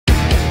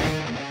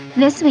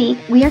This week,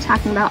 we are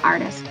talking about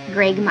artist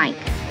Greg Mike.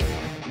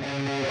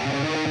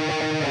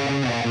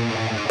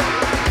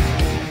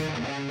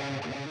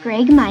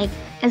 Greg Mike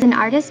is an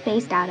artist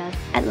based out of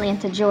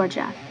Atlanta,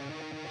 Georgia.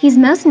 He's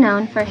most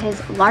known for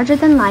his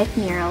larger-than-life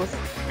murals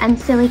and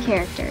silly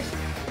characters.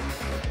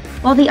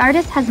 While the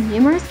artist has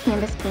numerous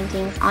canvas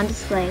paintings on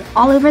display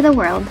all over the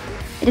world,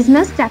 it is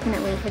most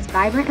definitely his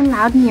vibrant and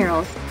loud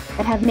murals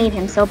that have made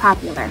him so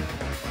popular.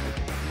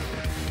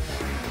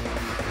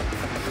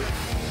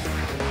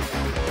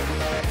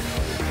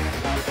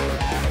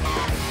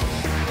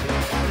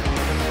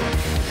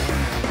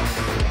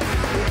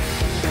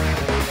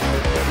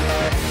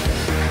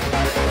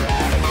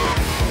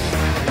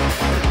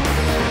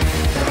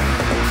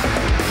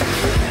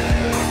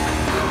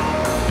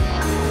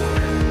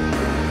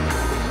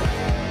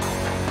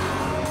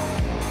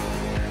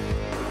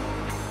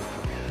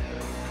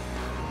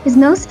 His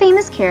most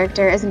famous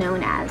character is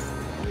known as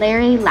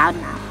Larry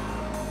Loudmouf,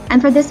 and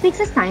for this week's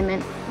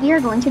assignment, we are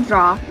going to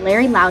draw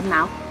Larry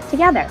Loudmouf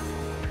together.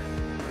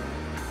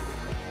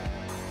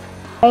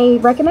 I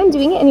recommend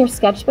doing it in your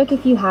sketchbook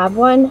if you have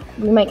one.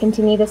 We might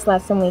continue this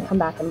lesson when we come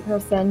back in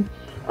person,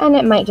 and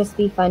it might just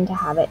be fun to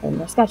have it in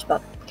your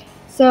sketchbook.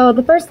 So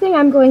the first thing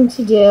I'm going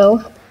to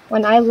do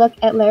when I look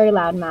at Larry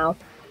Loudmouf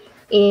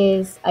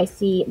is I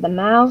see the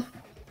mouth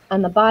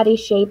and the body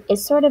shape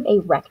is sort of a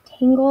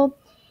rectangle.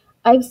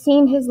 I've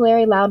seen his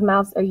Larry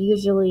Loudmouths are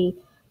usually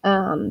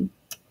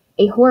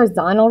a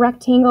horizontal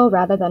rectangle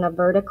rather than a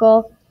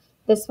vertical.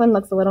 This one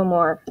looks a little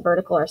more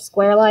vertical or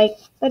square-like,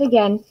 but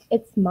again,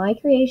 it's my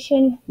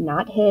creation,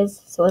 not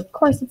his, so of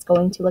course it's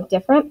going to look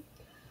different.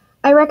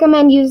 I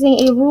recommend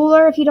using a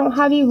ruler. If you don't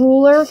have a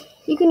ruler,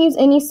 you can use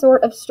any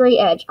sort of straight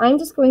edge. I'm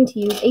just going to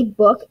use a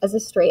book as a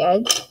straight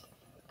edge,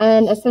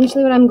 and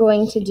essentially what I'm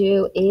going to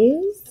do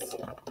is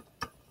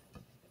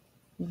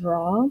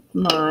draw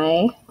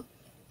my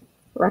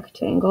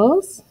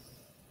rectangles.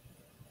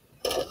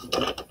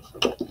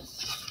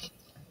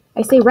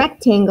 I say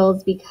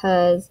rectangles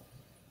because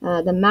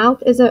the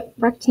mouth is a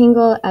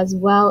rectangle as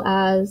well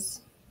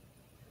as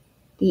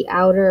the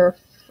outer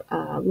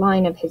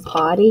line of his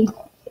body.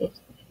 I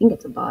think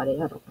it's a body,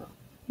 I don't know.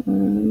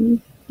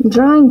 I'm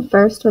drawing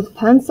first with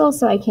pencil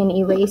so I can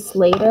erase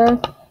later,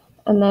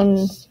 and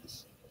then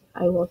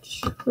I will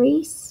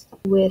trace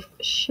with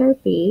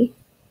Sharpie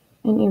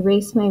and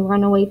erase my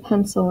runaway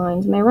pencil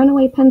lines. My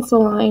runaway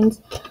pencil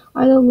lines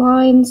are the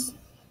lines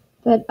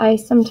that I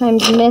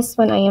sometimes miss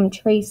when I am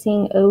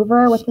tracing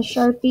over with the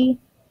Sharpie.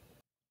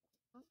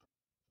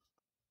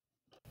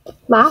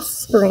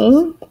 Last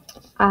spring,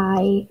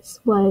 I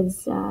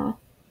was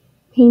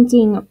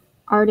painting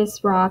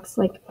artist rocks,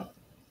 like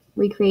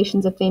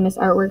recreations of famous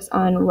artworks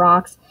on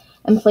rocks,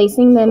 and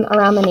placing them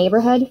around the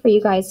neighborhood for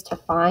you guys to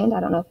find. I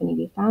don't know if any of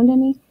you found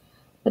any.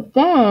 But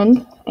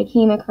then I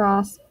came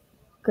across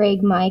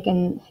Greg Mike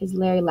and his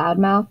Larry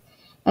Loudmouth,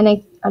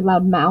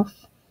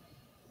 Loudmouth.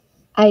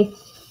 I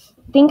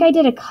think I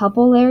did a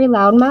couple Larry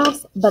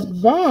Loudmouths, but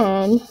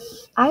then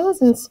I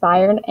was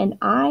inspired and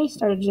I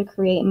started to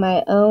create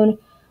my own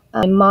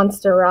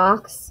monster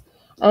rocks.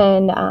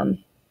 And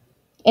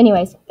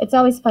anyways, it's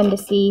always fun to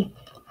see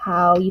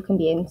how you can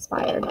be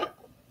inspired.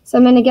 So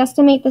I'm going to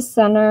guesstimate the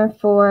center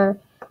for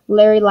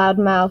Larry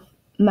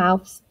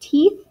Loudmouth's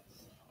teeth,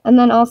 and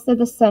then also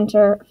the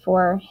center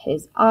for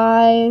his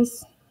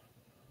eyes.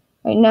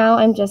 Right now,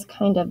 I'm just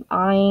kind of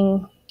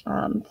eyeing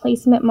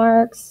placement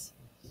marks.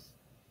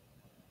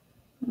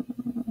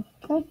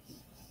 Okay.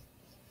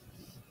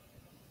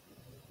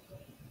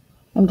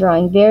 I'm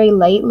drawing very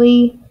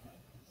lightly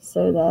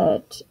so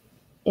that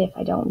if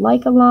I don't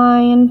like a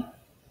line,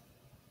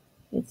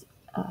 it's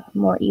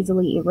more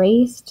easily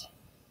erased.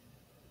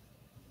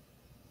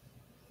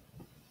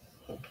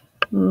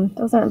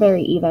 Those aren't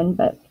very even,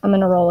 but I'm going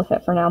to roll with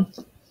it for now.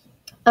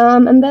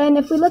 And then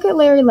if we look at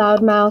Larry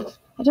Loudmouth,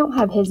 I don't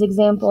have his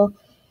example,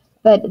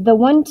 but the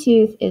one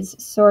tooth is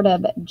sort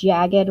of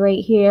jagged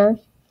right here.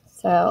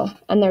 So,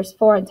 and there's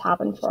 4 on top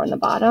and 4 on the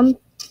bottom.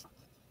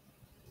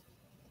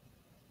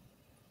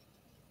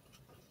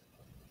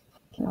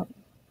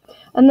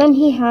 And then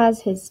he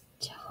has his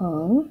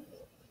tongue.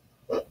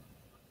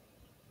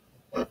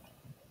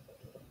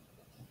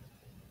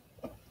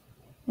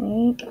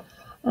 Right.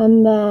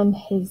 And then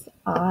his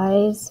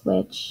eyes,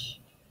 which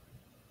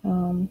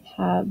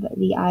have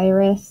the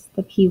iris,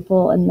 the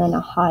pupil, and then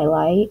a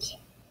highlight.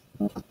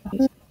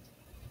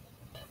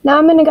 Now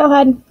I'm going to go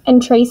ahead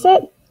and trace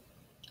it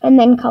and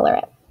then color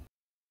it.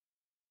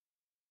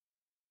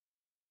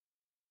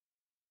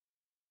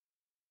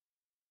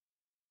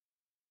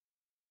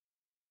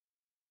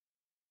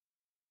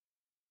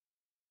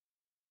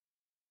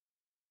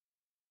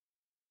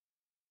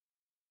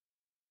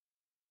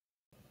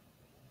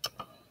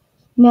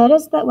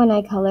 Notice that when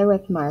I color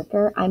with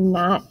marker, I'm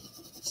not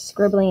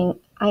scribbling.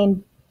 I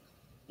am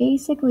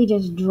basically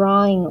just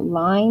drawing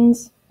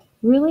lines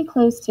really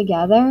close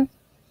together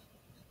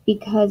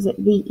because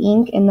the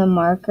ink in the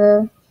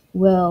marker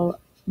will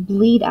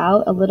bleed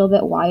out a little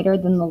bit wider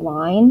than the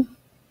line.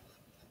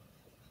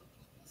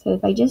 So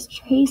if I just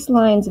trace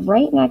lines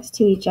right next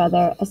to each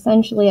other,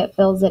 essentially it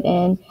fills it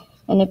in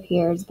and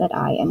appears that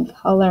I am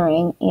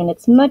coloring, and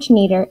it's much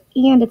neater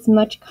and it's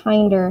much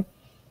kinder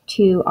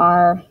to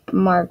our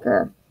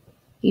marker.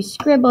 If you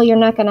scribble, you're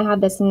not going to have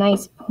this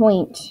nice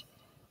point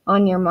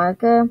on your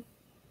marker,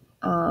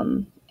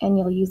 and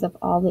you'll use up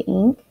all the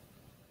ink.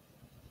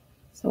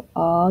 So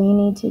all you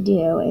need to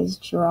do is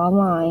draw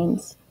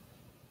lines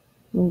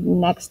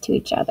next to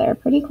each other,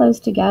 pretty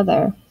close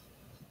together,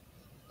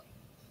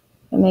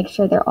 and make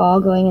sure they're all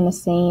going in the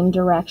same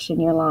direction,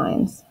 your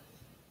lines.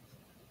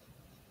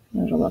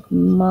 It'll look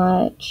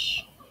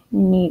much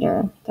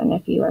neater than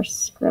if you are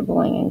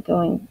scribbling and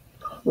going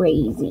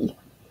crazy.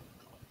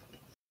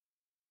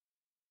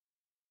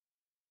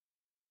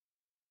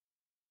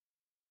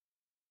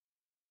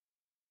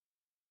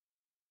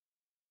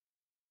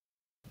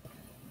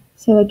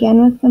 So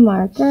again, with the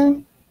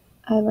marker,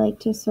 I like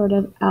to sort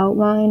of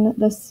outline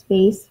the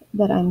space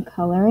that I'm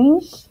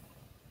coloring.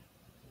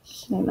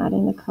 I'm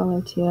adding the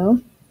color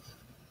too.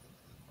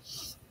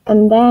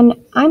 And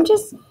then I'm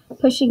just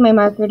pushing my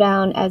marker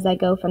down as I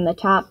go from the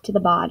top to the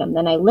bottom.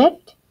 Then I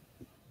lift,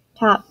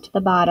 top to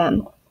the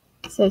bottom.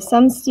 So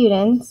some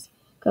students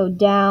go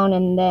down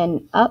and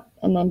then up,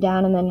 and then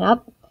down and then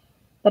up.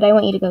 But I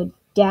want you to go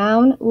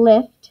down,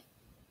 lift,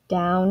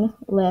 down,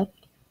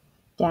 lift,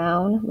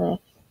 down,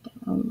 lift,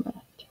 down,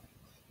 lift.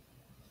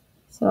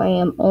 So I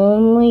am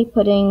only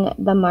putting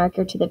the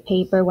marker to the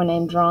paper when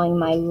I'm drawing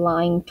my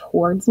line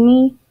towards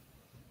me.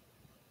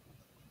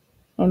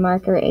 My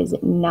marker is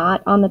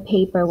not on the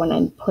paper when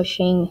I'm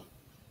pushing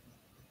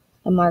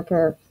the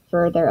marker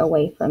further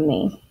away from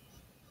me.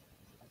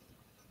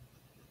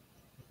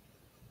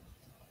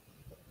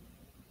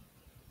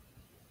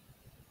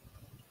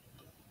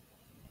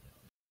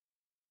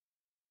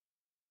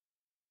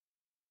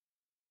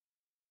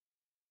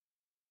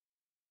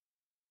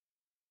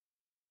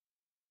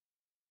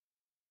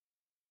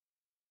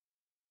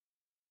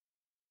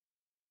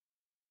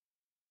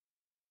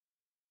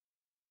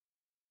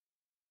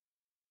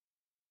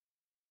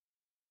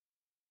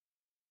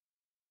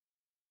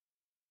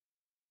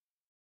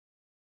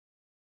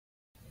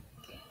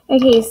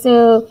 Okay,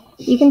 so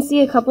you can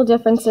see a couple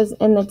differences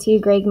in the two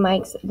Greg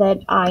mics that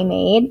I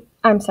made.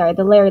 I'm sorry,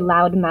 the Larry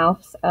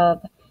Loudmouths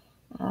of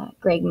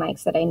Greg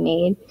mics that I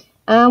made.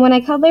 When I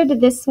colored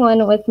this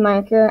one with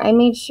marker, I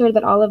made sure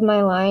that all of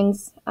my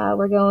lines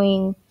were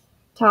going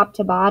top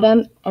to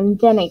bottom, and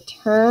then I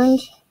turned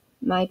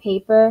my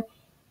paper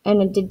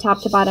and it did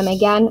top to bottom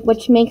again,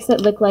 which makes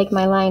it look like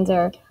my lines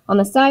are on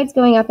the sides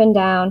going up and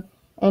down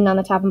and on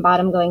the top and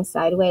bottom going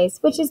sideways,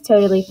 which is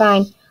totally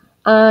fine.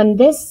 On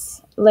this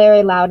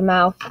Larry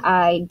Loudmouth,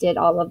 I did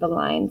all of the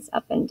lines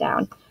up and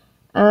down.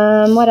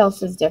 What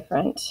else is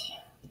different?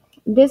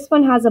 This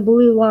one has a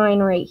blue line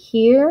right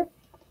here,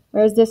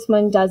 whereas this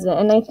one doesn't.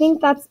 And I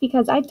think that's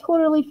because I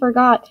totally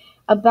forgot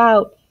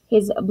about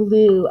his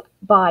blue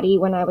body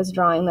when I was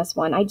drawing this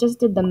one. I just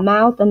did the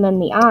mouth and then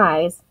the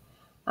eyes,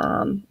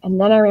 and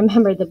then I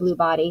remembered the blue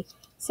body.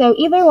 So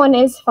either one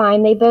is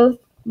fine. They both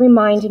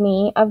remind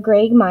me of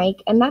Greg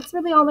Mike, and that's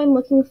really all I'm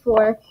looking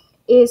for,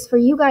 is for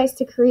you guys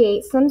to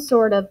create some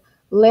sort of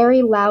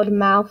Larry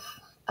Loudmouth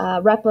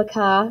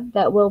replica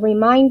that will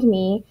remind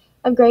me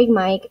of Greg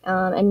Mike,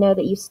 and know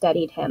that you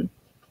studied him.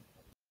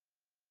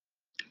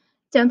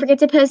 Don't forget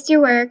to post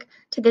your work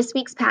to this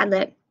week's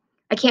Padlet.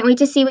 I can't wait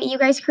to see what you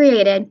guys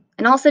created,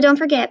 and also don't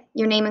forget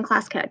your name and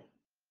class code.